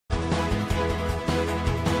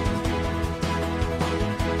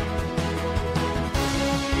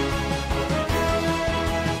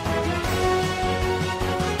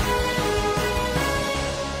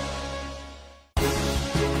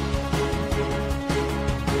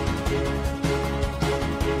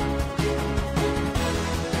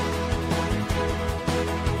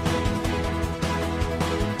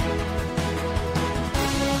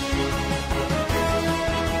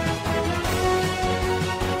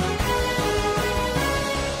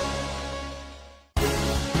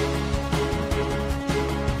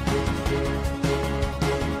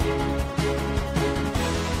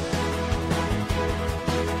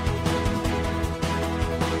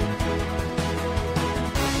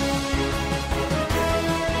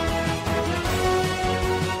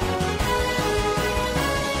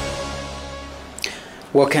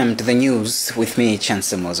Welcome to the news with me,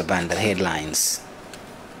 Chancellor Mozaban. The headlines.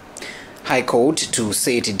 High Court to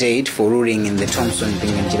set a date for ruling in the Thompson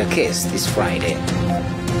Binganjira case this Friday.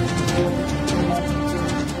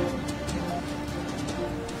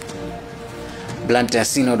 Blantyre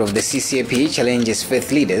Synod of the CCAP challenges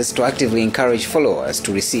faith leaders to actively encourage followers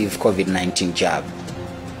to receive COVID-19 jab.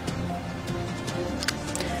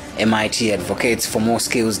 MIT advocates for more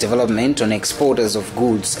skills development on exporters of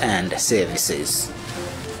goods and services.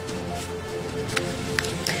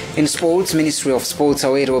 In sports, Ministry of Sports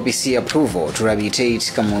await OBC approval to rehabilitate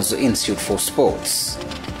Kamuzu Institute for Sports.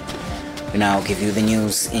 We now give you the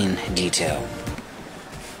news in detail.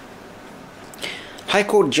 High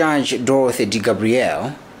Court Judge Dorothy De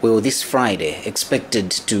Gabriel will this Friday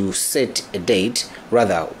will set a date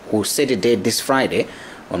this Friday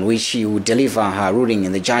on which she will deliver her ruling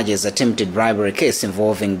in the judge's attempted bribery case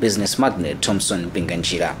involving business magnate Thompson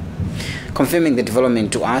Binganjira. Confirming the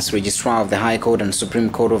development to us, Registrar of the High Court and Supreme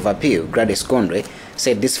Court of Appeal, Gladys Gondwe,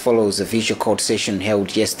 said this follows a visual court session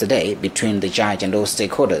held yesterday between the judge and all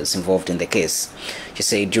stakeholders involved in the case. She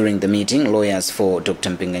said during the meeting, lawyers for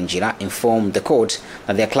Dr. Binganjira informed the court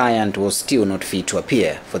that their client was still not fit to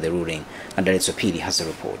appear for the ruling. And Lazarus Chakwera has a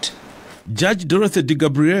report. Judge Dorothy De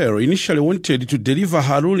Gabriel initially wanted to deliver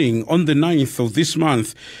her ruling on the 9th of this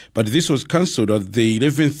month, but this was cancelled at the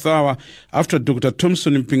 11th hour after Dr.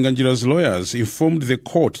 Thompson Binganjira's lawyers informed the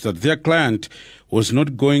court that their client was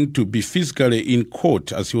not going to be physically in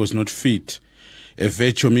court as he was not fit. A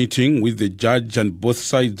virtual meeting with the judge and both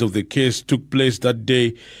sides of the case took place that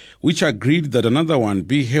day, which agreed that another one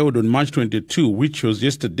be held on March 22, which was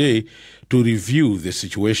yesterday, to review the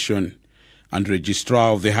situation. And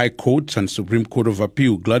Registrar of the High Court and Supreme Court of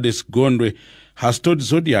Appeal, Gladys Gondwe, has told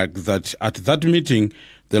Zodiak that at that meeting,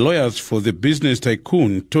 the lawyers for the business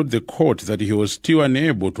tycoon told the court that he was still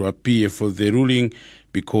unable to appear for the ruling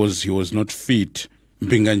because he was not fit.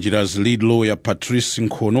 Binganjira's lead lawyer, Patrice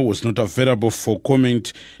Nkhani, was not available for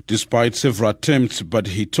comment despite several attempts, but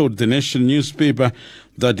he told the Nation newspaper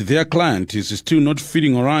that their client is still not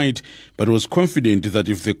feeling all right, but was confident that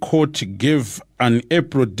if the court gave an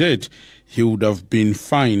April date, he would have been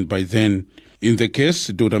fine by then. In the case,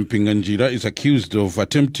 Dr. Binganjira is accused of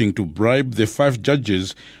attempting to bribe the 5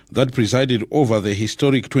 judges that presided over the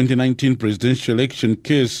historic 2019 presidential election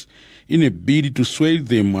case in a bid to sway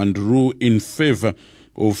them and rule in favor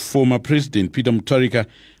of former President Peter Mutharika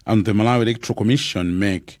and the Malawi Electoral Commission,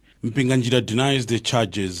 MEC. Binganjira denies the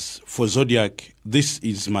charges. For Zodiak, this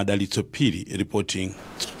is Lazarus Chakwera reporting.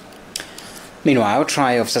 Meanwhile,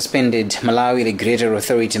 trial of suspended Malawi Regulatory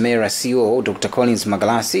Authority Mayor CEO Dr. Collins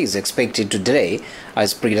Magalasi is expected today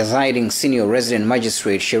as presiding senior resident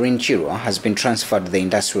magistrate Sherin Chirwa has been transferred to the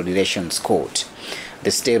Industrial Relations Court.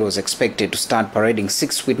 The state was expected to start parading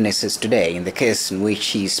 6 witnesses today in the case in which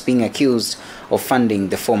he is being accused of funding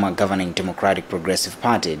the former governing Democratic Progressive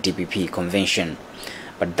Party DPP convention.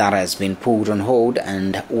 But that has been put on hold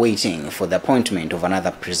and waiting for the appointment of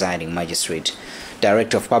another presiding magistrate.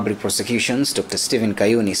 Director of Public Prosecutions, Dr. Stephen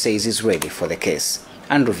Kayuni, says he's ready for the case.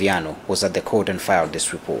 Andrew Viano was at the court and filed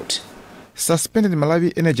this report. Suspended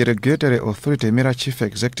Malawi Energy Regulatory Authority Mera Chief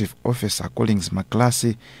Executive Officer Collins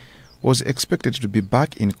Magalasi was expected to be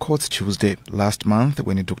back in court Tuesday. Last month,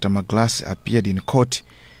 when Dr. Magalasi appeared in court,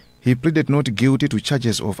 he pleaded not guilty to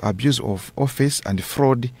charges of abuse of office and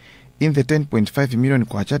fraud in the 10.5 million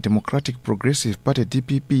Kwacha Democratic Progressive Party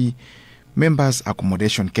DPP members'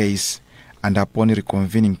 accommodation case. And upon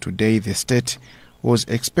reconvening today, the state was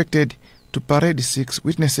expected to parade 6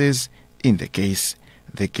 witnesses in the case.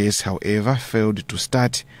 The case, however, failed to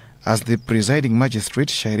start as the presiding magistrate,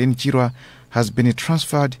 Sherin Chirwa, has been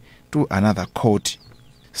transferred to another court.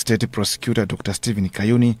 State Prosecutor Dr. Stephen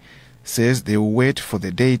Kayuni says they will wait for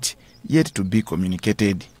the date yet to be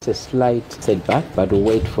communicated. It's a slight setback, but we'll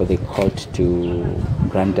wait for the court to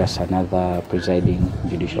grant us another presiding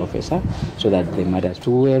judicial officer so that the matters.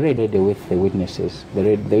 We were ready with the witnesses.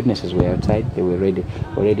 The witnesses were outside. They were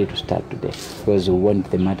ready to start today because we want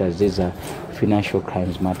the matters. These are financial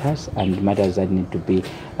crimes matters and matters that need to be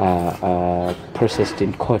processed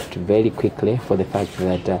in court very quickly for the fact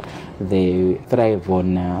that they thrive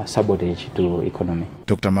on sabotage to economy.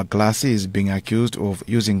 Dr. Magalasi is being accused of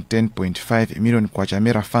using 10.5 million Kwacha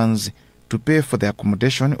Mera funds to pay for the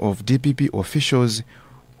accommodation of DPP officials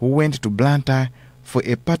who went to Blantyre for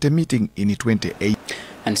a party meeting in 2018.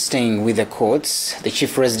 And staying with the courts, the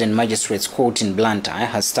Chief Resident Magistrates Court in Blantyre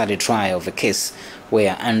has started trial of a case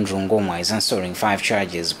where Andrew Ngoma is answering 5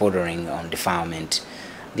 charges bordering on defilement.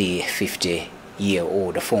 The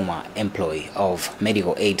 50-year-old former employee of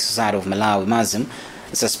Medical Aid Society of Malawi, Mazim,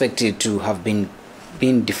 is suspected to have been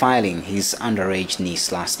been defiling his underage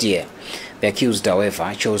niece last year. The accused,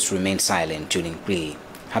 however, chose to remain silent during plea.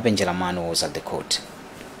 Hapenjela Mano was at the court.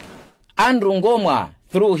 Andrew Ngomwa,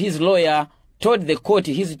 through his lawyer, told the court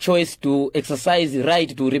his choice to exercise the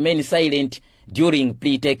right to remain silent during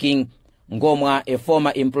plea taking. Ngomwa, a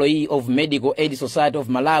former employee of Medical Aid Society of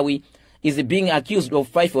Malawi, is being accused of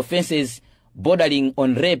 5 offenses bordering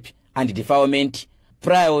on rape and defilement.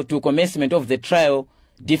 Prior to commencement of the trial,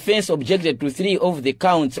 defense objected to 3 of the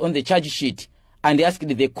counts on the charge sheet and asked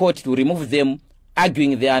the court to remove them,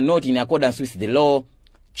 arguing they are not in accordance with the law.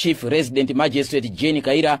 Chief Resident Magistrate Jenny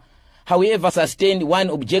Kaira, however, sustained one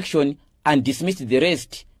objection and dismissed the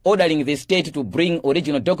rest, ordering the state to bring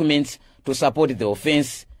original documents to support the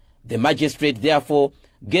offense. The magistrate therefore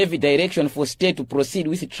gave direction for state to proceed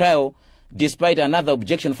with trial despite another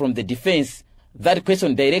objection from the defense that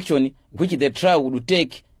questioned direction which the trial would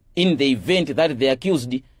take in the event that the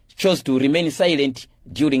accused chose to remain silent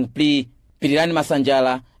during plea. Pirirani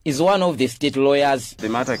Masanjala is one of the state lawyers. The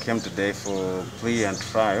matter came today for plea and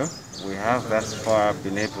trial. We have thus far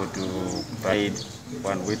been able to provide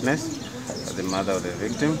one witness, the mother of the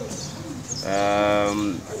victim.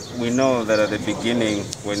 We know that at the beginning,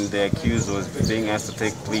 when the accused was being asked to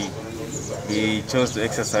take plea, he chose to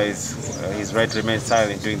exercise his right to remain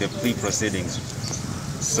silent during the plea proceedings.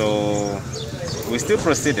 So we still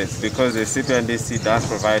proceeded because the CPNDC does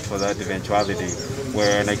provide for that eventuality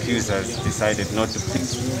where an accused has decided not to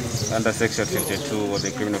plead under Section 52 of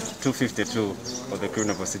the 252 of the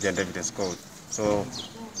Criminal Procedure and Evidence Code. So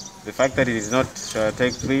the fact that he did not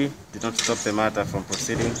take plea did not stop the matter from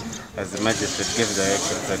proceeding, as the magistrate gave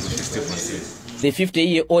directions that we should still proceed. The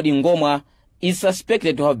 50-year-old Ngomwa is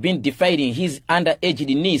suspected to have been defiling his underage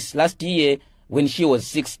niece last year when she was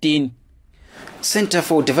 16. Center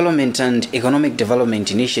for Development and Economic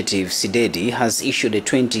Development Initiative, CDEDI, has issued a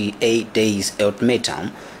 28 days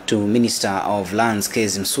ultimatum to Minister of Lands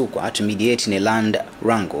Kezi Msukwa to mediate in a land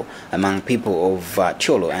wrangle among people of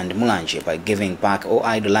Cholo and Mulanje by giving back all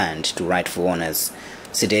idle land to rightful owners.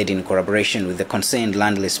 CDEDI, in collaboration with the concerned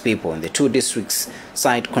landless people in the 2 districts,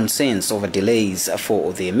 cite concerns over delays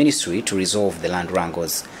for the ministry to resolve the land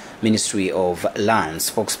wrangles. Ministry of Land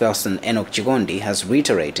spokesperson Enoch Chigondi has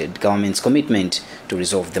reiterated government's commitment to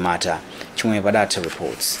resolve the matter. Chumwe Badata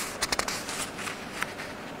reports.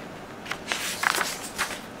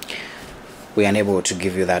 We are unable to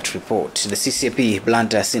give you that report. The CCAP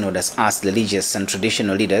Blantyre Synod has asked religious and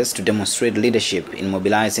traditional leaders to demonstrate leadership in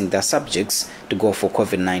mobilizing their subjects to go for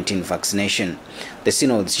COVID-19 vaccination. The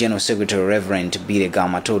Synod's General Secretary Reverend Bire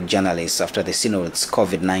Gama told journalists after the Synod's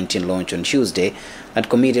COVID-19 launch on Tuesday that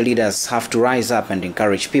committee leaders have to rise up and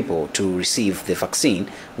encourage people to receive the vaccine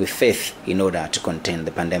with faith in order to contain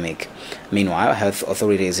the pandemic. Meanwhile, health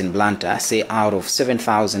authorities in Blantyre say out of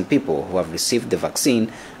 7,000 people who have received the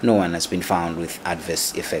vaccine, no one has been found with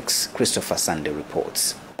adverse effects. Christopher Sunday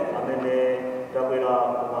reports.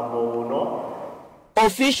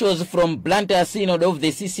 Officials from Blantyre Synod of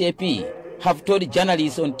the CCAP have told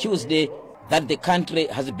journalists on Tuesday that the country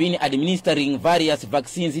has been administering various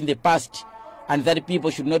vaccines in the past and that people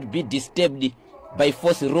should not be disturbed by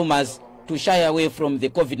false rumors to shy away from the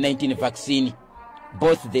COVID-19 vaccine.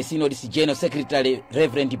 Both the Synod's General Secretary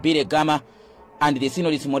Reverend Bire Gama and the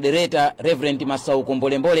Synod's moderator Reverend Masau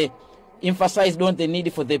Kombolembole emphasized on the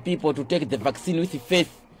need for the people to take the vaccine with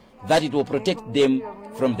faith that it will protect them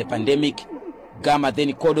from the pandemic. Gama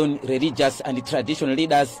then called on religious and traditional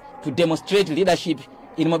leaders to demonstrate leadership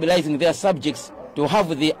in mobilizing their subjects to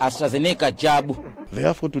have the AstraZeneca jab.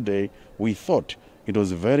 Therefore, today we thought it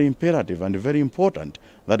was very imperative and very important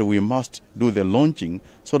that we must do the launching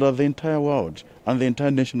so that the entire world and the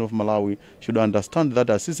entire nation of Malawi should understand that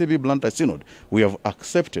as CCB Blantyre Synod, we have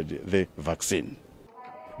accepted the vaccine.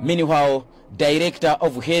 Meanwhile, Director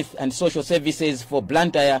of Health and Social Services for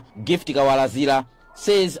Blantyre, Gift Kawalazila,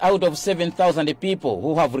 says out of 7,000 people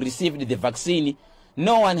who have received the vaccine,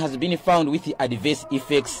 no one has been found with adverse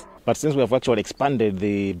effects. But since we have actually expanded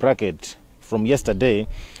the bracket from yesterday,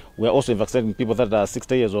 we are also vaccinating people that are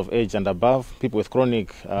 60 years of age and above, people with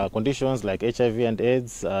chronic conditions like HIV and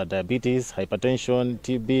AIDS, diabetes, hypertension,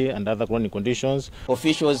 TB, and other chronic conditions.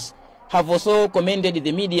 Officials have also commended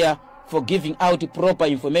the media for giving out proper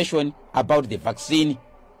information about the vaccine.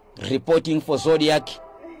 Reporting for Zodiak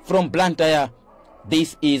from Blantyre,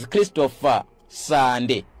 this is Christopher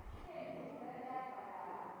Sunday.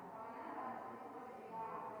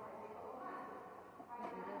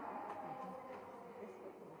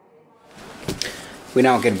 We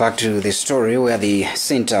now get back to the story where the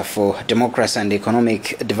Center for Democracy and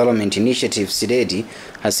Economic Development Initiative, CDEDI,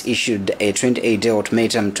 has issued a 28-day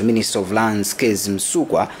ultimatum to Minister of Lands, Kez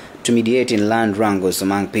Msukwa, to mediate in land wrangles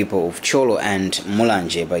among people of Cholo and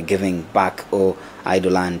Mulanje by giving back all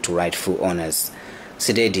idle land to rightful owners.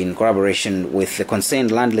 CDEDI, in collaboration with the concerned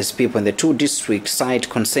landless people in the two districts, cite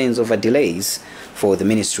concerns over delays for the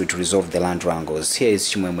ministry to resolve the land wrangles. Here is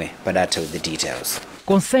Chimwemwe Badata with the details.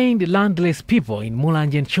 Concerned landless people in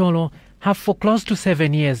Mulanje and Cholo have for close to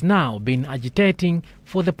 7 years now been agitating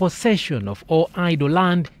for the possession of all idle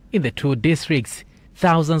land in the two districts.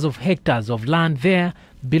 Thousands of hectares of land there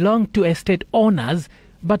belong to estate owners,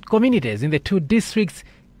 but communities in the two districts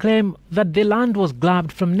claim that the land was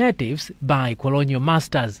grabbed from natives by colonial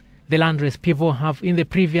masters. The landless people have in the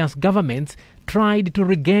previous governments tried to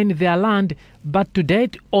regain their land, but to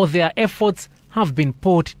date all their efforts have been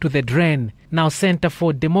put to the drain. Now Center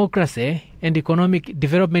for Democracy and Economic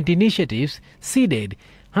Development Initiatives, CDED,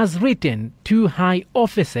 has written to high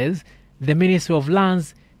officers, the Ministry of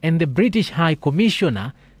Lands and the British High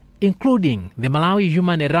Commissioner, including the Malawi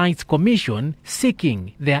Human Rights Commission,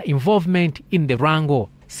 seeking their involvement in the wrangle.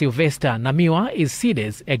 Sylvester Namiwa is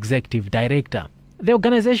CDED's executive director. The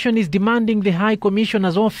organization is demanding the High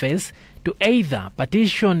Commissioner's office to either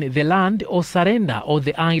partition the land or surrender all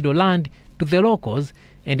the idle land to the locals,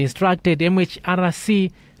 and instructed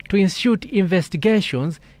MHRC to institute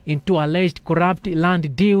investigations into alleged corrupt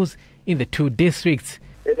land deals in the two districts.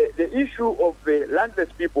 The issue of the landless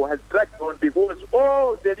people has dragged on because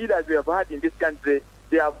all the leaders we have had in this country,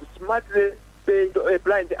 they have smartly paid a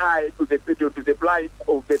blind eye to the plight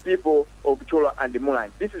of the people of Cholo and the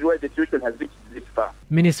Mulanje. This is why the situation has reached this far.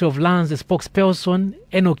 Ministry of Lands spokesperson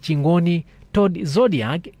Enoch Chingoni told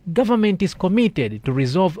Zodiak government is committed to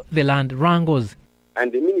resolve the land wrangles.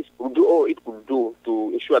 And the ministry will do all it could do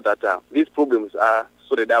to ensure that these problems are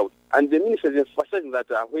sorted out. And the ministry is emphasizing that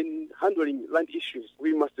when handling land issues,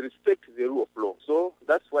 we must respect the rule of law. So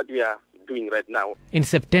that's what we are doing right now. In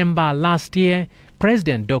September last year,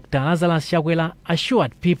 President Dr. Lazarus Chakwera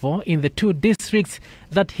assured people in the two districts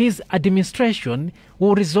that his administration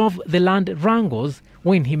will resolve the land wrangles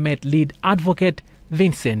when he met lead advocate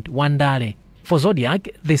Vincent Wandale. For Zodiac,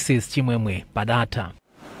 this is Chimwemwe Badata.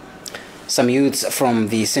 Some youths from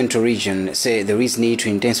the Central region say there is need to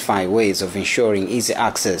intensify ways of ensuring easy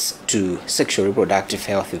access to sexual reproductive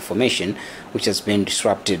health information, which has been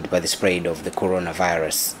disrupted by the spread of the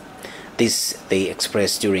coronavirus. This they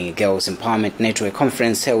expressed during a Girls Empowerment Network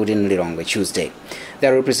conference held in Lilongwe Tuesday.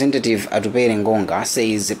 Their representative Adubere Ngonga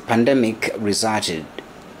says the pandemic results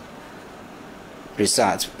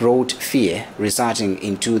brought fear, resulting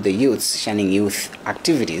into the youths shunning youth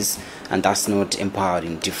activities and thus not empowered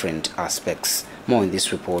in different aspects. More in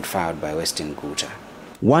this report filed by Western Guta.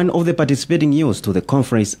 One of the participating youths to the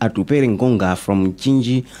conference, Adubere Ngonga from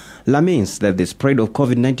Chinji, laments that the spread of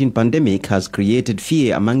COVID-19 pandemic has created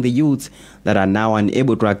fear among the youths that are now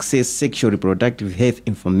unable to access sexual reproductive health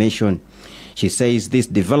information. She says this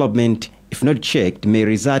development, if not checked, may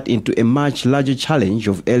result into a much larger challenge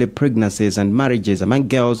of early pregnancies and marriages among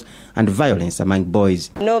girls and violence among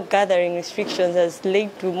boys. No gathering restrictions has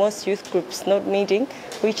led to most youth groups not meeting,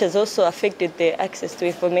 which has also affected their access to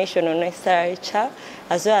information on SRHR,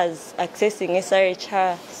 as well as accessing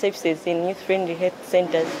SRHR services in youth-friendly health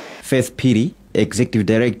centers. Faith Piri, Executive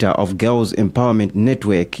Director of Girls Empowerment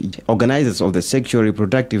Network, organizers of the Sexual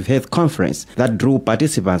Reproductive Health Conference that drew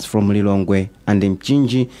participants from Lilongwe and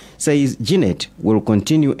Mchinji, says Jeanette will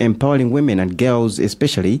continue empowering women and girls,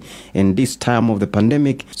 especially in this time of the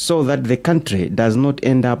pandemic, so that the country does not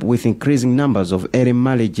end up with increasing numbers of early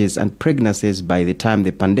marriages and pregnancies by the time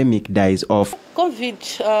the pandemic dies off.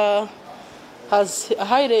 COVID has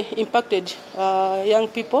highly impacted young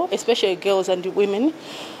people, especially girls and women,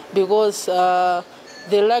 because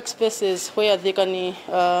they lack spaces where they can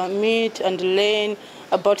meet and learn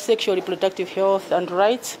about sexual reproductive health and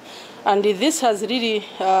rights. And this has really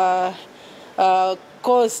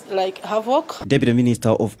caused havoc. Deputy Minister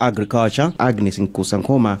of Agriculture, Agnes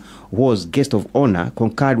Nkusankoma, who was guest of honor,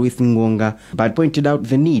 concurred with Ngonga, but pointed out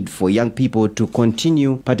the need for young people to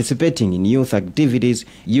continue participating in youth activities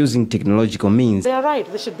using technological means. They are right,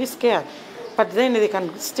 they should be scared, but then they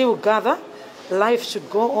can still gather. Life should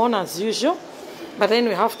go on as usual, but then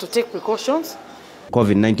we have to take precautions.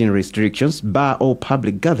 COVID-19 restrictions bar all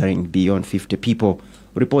public gathering beyond 50 people.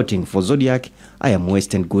 Reporting for Zodiac, I am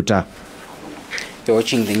Western Guta. You're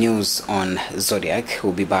watching the news on Zodiac.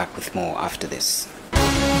 We'll be back with more after this.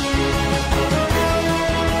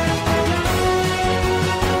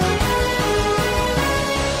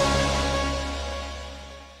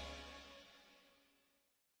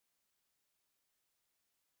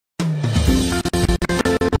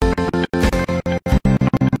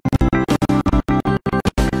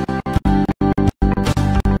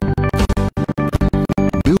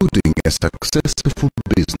 a successful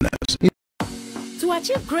business. To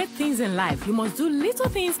achieve great things in life, you must do little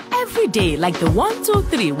things every day, like the 1, 2,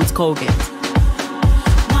 3 with Colgate.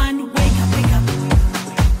 1, wake up. 2,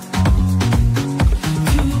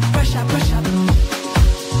 brush up. 3,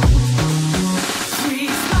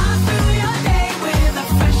 smile through your day with a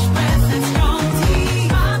fresh breath and strong tea.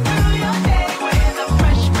 Smile through your day with a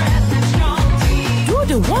fresh breath and strong tea. Do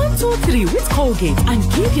the 1, 2, 3 with Colgate and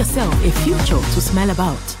give yourself a future to smell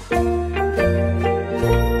about.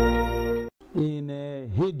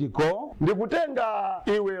 Hidiko ndikutenga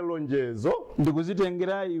iwe lonjezo,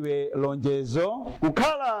 ndikuzitengera iwe lonjezo,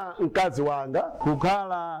 kukhala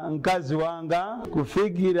mkazi wanga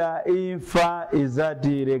kufikira imfa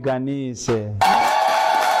izatirekanise.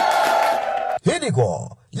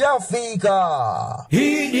 Hidiko yafika.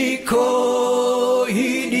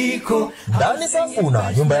 Hidiko ndani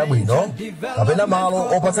safuna nyumba ya bwino kapena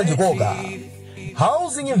malo opatsa chikoka.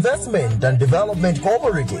 Housing Investment and Development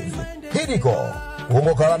Cooperative Hidiko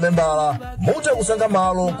kungokhala membala mucha kusankha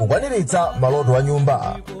malo kukwaniritsa maloto a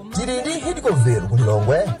nyumba. Tili ndi Hidikoville ku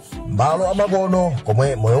Lilongwe, malo amakono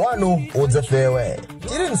komwe moyo wanu udzafewe.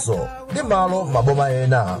 Tilinso ndi malo maboma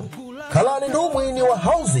ena. Khalani ndi umwini wa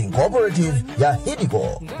Housing Cooperative ya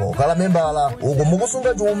Hidiko pokhala membala uku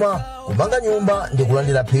mukusunga chuma, kumanga nyumba ndi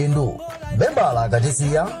kulandira phindu. Membala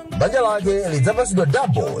akatisiya, banja lake lidzapasidwa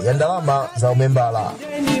double ya ndalama za umembala.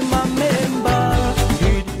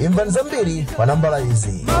 Imvani zambiri pa nambala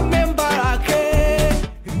izi.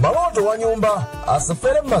 Maloto wa nyumba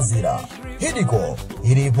asafere mazira. Hidiko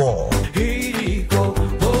ilipo. Hidiko,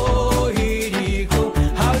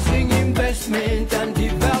 Housing Investment and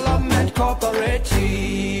Development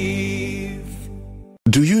Cooperative.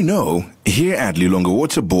 Do you know, here at Lilongwe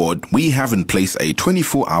Water Board, we have in place a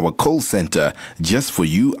 24-hour call center just for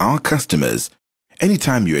you, our customers.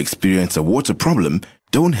 Anytime you experience a water problem,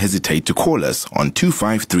 don't hesitate to call us on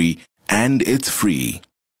 253 and it's free.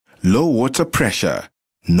 Low water pressure,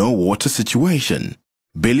 no water situation,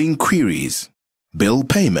 billing queries, bill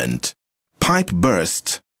payment, pipe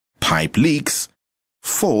burst, pipe leaks,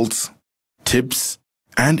 faults, tips,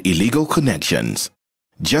 and illegal connections.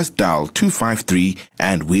 Just dial 253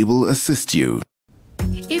 and we will assist you.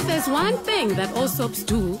 If there's one thing that all soaps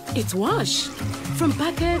do, it's wash. From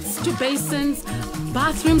buckets to basins,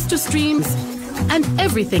 bathrooms to streams, and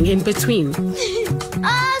everything in between.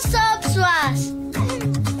 All soaps wash.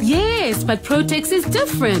 Yes, but Protex is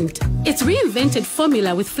different. Its reinvented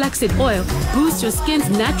formula with flaxseed oil boosts your skin's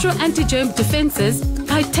natural anti-germ defenses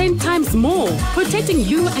by 10 times more, protecting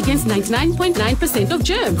you against 99.9% of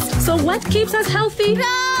germs. So what keeps us healthy?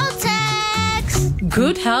 Protex!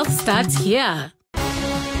 Good health starts here.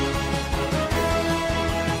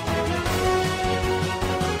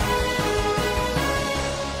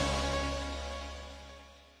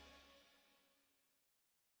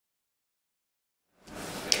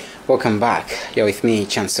 Welcome back. You're with me,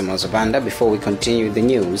 Chancellor Mozobanda. Before we continue the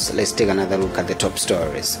news, let's take another look at the top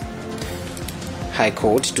stories. High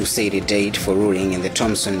Court to set a date for ruling in the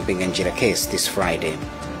Thompson-Binganjira case this Friday.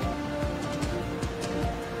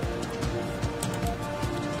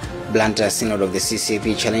 Blantyre Synod of the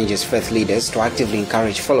CCAP challenges faith leaders to actively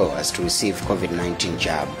encourage followers to receive COVID-19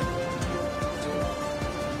 jab.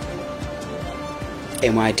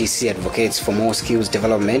 MITC advocates for more skills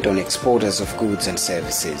development on exporters of goods and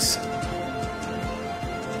services.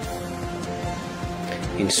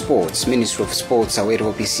 In sports, Ministry of Sports await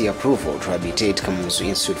OPC approval to rehabilitate Kamuzu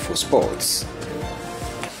Institute for Sports.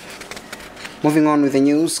 Moving on with the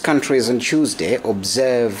news, countries on Tuesday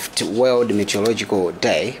observed World Meteorological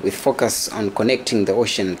Day with focus on connecting the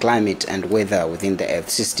ocean, climate and weather within the Earth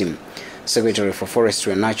system. Secretary for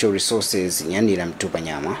Forestry and Natural Resources Nyanira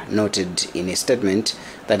Mtupanyama noted in a statement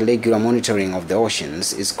that regular monitoring of the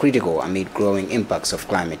oceans is critical amid growing impacts of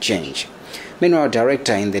climate change. Meanwhile,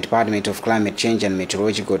 Director in the Department of Climate Change and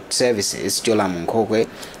Meteorological Services, Jola Munkokwe,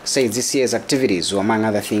 says this year's activities will, among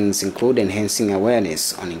other things, include enhancing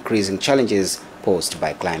awareness on increasing challenges posed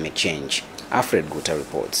by climate change. Alfred Guta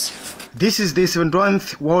reports. This is the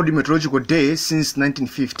 71st World Meteorological Day since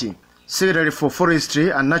 1950. Secretary for Forestry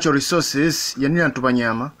and Natural Resources, Yanira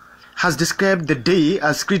Ntupanyama, has described the day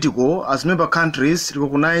as critical as member countries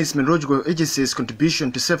recognize meteorological agencies'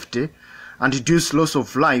 contribution to safety and reduce loss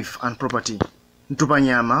of life and property.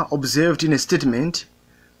 Ntupanyama observed in a statement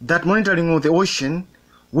that monitoring of the ocean,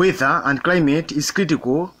 weather and climate is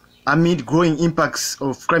critical amid growing impacts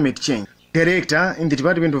of climate change. Director in the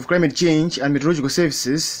Department of Climate Change and Meteorological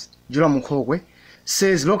Services, Jola Munkokwe,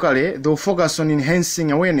 says locally they will focus on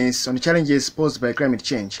enhancing awareness on challenges posed by climate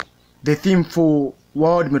change. The theme for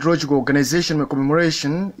World Meteorological Organization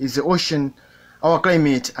commemoration is the ocean our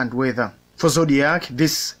climate and weather. For Zodiac,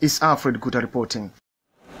 this is Alfred Guta reporting.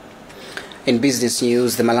 In business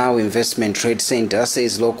news, the Malawi Investment Trade Center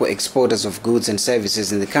says local exporters of goods and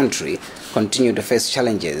services in the country continue to face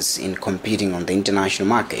challenges in competing on the international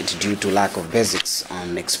market due to lack of basics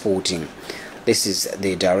on exporting. This is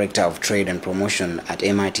the Director of Trade and Promotion at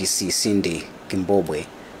MITC, Cindy Kimbobwe,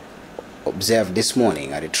 observed this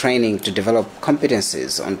morning at a training to develop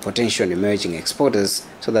competencies on potential emerging exporters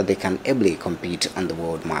so that they can ably compete on the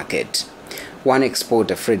world market. One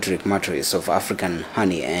exporter, Frederick Matris of African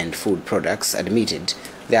honey and food products, admitted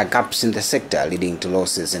there are gaps in the sector leading to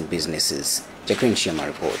losses in businesses. Jacqueline Shema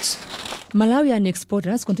reports. Malawian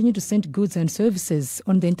exporters continue to send goods and services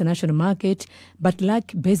on the international market but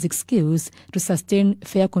lack basic skills to sustain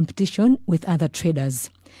fair competition with other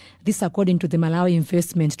traders. This, according to the Malawi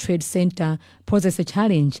Investment Trade Center, poses a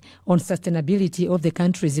challenge on sustainability of the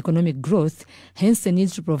country's economic growth, hence the need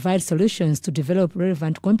to provide solutions to develop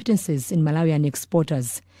relevant competencies in Malawian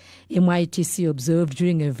exporters. MITC observed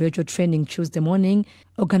during a virtual training Tuesday morning,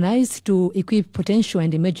 organized to equip potential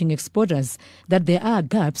and emerging exporters, that there are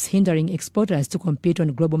gaps hindering exporters to compete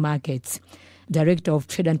on global markets. Director of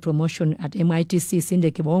Trade and Promotion at MITC, Cindy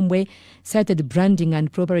Kimbobwe, cited branding and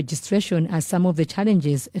proper registration as some of the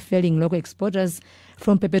challenges failing local exporters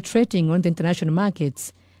from perpetrating on the international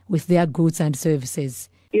markets with their goods and services.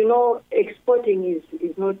 You know, exporting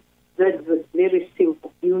is not that very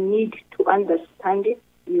simple. You need to understand it.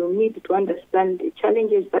 You need to understand the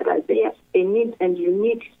challenges that are there, and you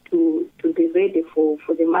need to be ready for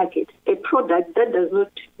the market. A product that does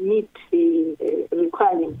not meet the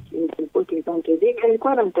requirements in the importing country, they can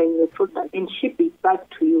quarantine the product and ship it back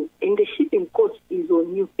to you. And the shipping cost is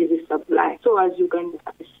on you as a supply. So as you can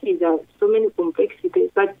see, there are so many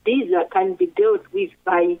complexities, but these can be dealt with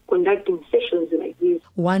by conducting sessions like this.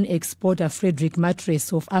 One exporter, Frederick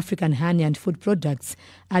Matris of African honey and food products,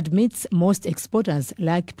 admits most exporters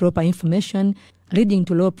lack proper information, leading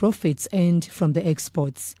to low profits earned from the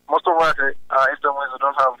exports. Most of us SMEs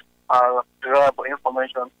don't have reliable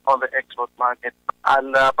information on the export market.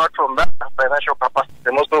 And apart from that, financial capacity.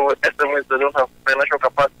 Most of SMEs don't have financial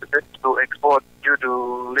capacity to export due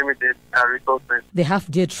to limited resources. The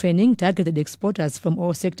half-day training targeted exporters from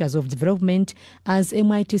all sectors of development, as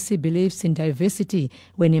MITC believes in diversity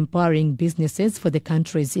when empowering businesses for the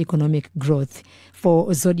country's economic growth.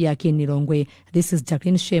 For Zodiac in Lilongwe, this is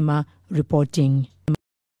Jacqueline Shema reporting.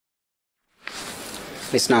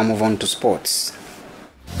 Let's now move on to sports.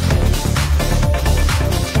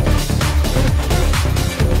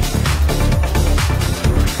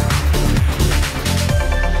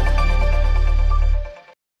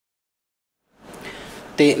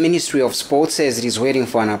 The Ministry of Sports says it is waiting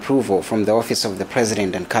for an approval from the Office of the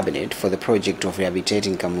President and Cabinet for the project of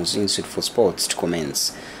rehabilitating Kamuzu Institute for Sports to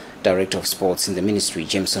commence. Director of Sports in the Ministry,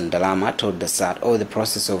 Jameson Dalama, told us that all the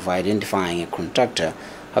process of identifying a contractor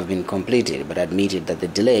have been completed, but admitted that the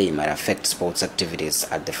delay might affect sports activities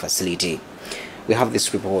at the facility. We have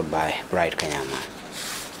this report by Bright Kanyama.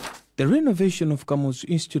 The renovation of Kamuzu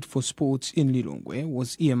Institute for Sports in Lilongwe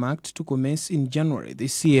was earmarked to commence in January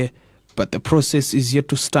this year, but the process is yet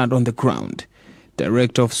to start on the ground.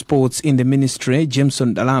 Director of Sports in the Ministry,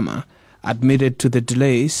 Jameson Dalama, admitted to the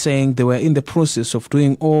delay, saying they were in the process of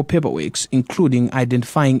doing all paperwork, including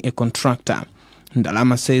identifying a contractor.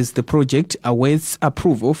 Dalama says the project awaits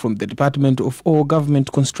approval from the Department of All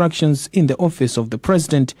Government Constructions in the Office of the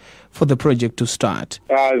President for the project to start.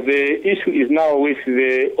 The issue is now with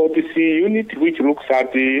the OPC unit, which looks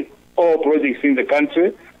at all projects in the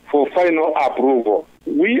country for final approval.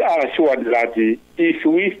 We are assured that if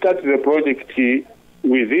we start the project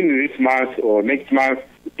within this month or next month,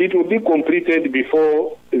 it will be completed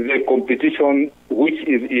before the competition, which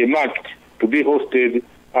is earmarked to be hosted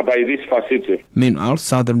by this facility. Meanwhile,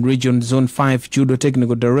 Southern Region Zone 5 Judo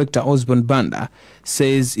Technical Director Osborne Banda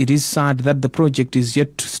says it is sad that the project is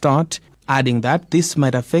yet to start, adding that this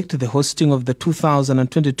might affect the hosting of the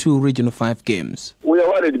 2022 Regional 5 Games. We are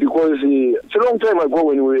worried because it's a long time ago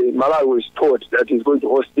when Malawi was told that it's going to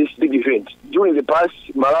host this big event. During the past,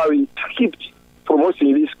 Malawi skipped from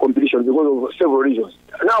hosting this competition because of several reasons.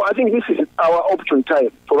 Now, I think this is our opportune time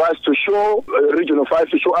for us to show Regional 5,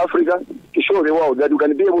 to show Africa, to show the world that we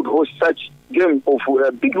can be able to host such game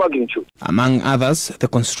of big magnitude. Among others, the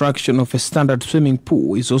construction of a standard swimming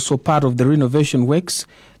pool is also part of the renovation works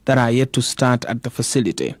that are yet to start at the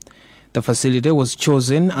facility. The facility was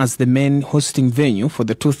chosen as the main hosting venue for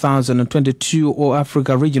the 2022 All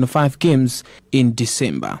Africa Regional 5 Games in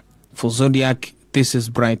December. For Zodiac, this is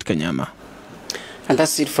Bright Kanyama. And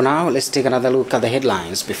that's it for now. Let's take another look at the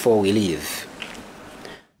headlines before we leave.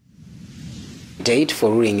 Date for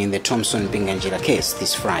ruling in the Thompson Binganjira case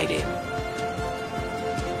this Friday.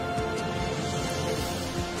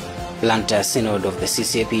 Blantyre Synod of the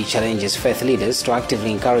CCAP challenges faith leaders to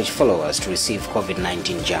actively encourage followers to receive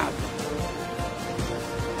COVID-19 jab.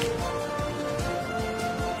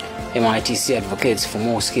 MITC advocates for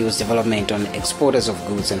more skills development on exporters of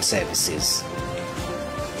goods and services.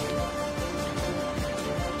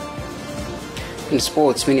 In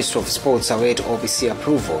sports, Minister of Sports await OBC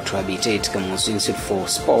approval to habilitate Kamuzu Institute for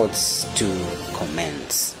Sports to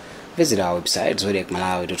commence. Visit our website,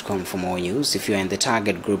 ZodiacMalawi.com, for more news. If you are in the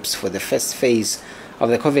target groups for the first phase of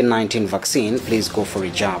the COVID-19 vaccine, please go for a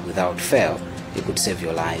jab without fail. It could save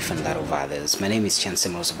your life and that of others. My name is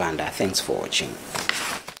Chancellor Rosabanda. Thanks for watching.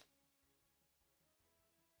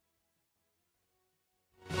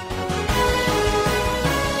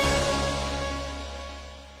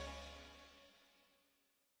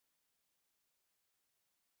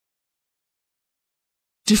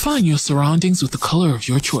 Define your surroundings with the color of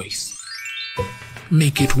your choice.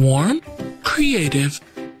 Make it warm, creative,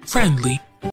 friendly,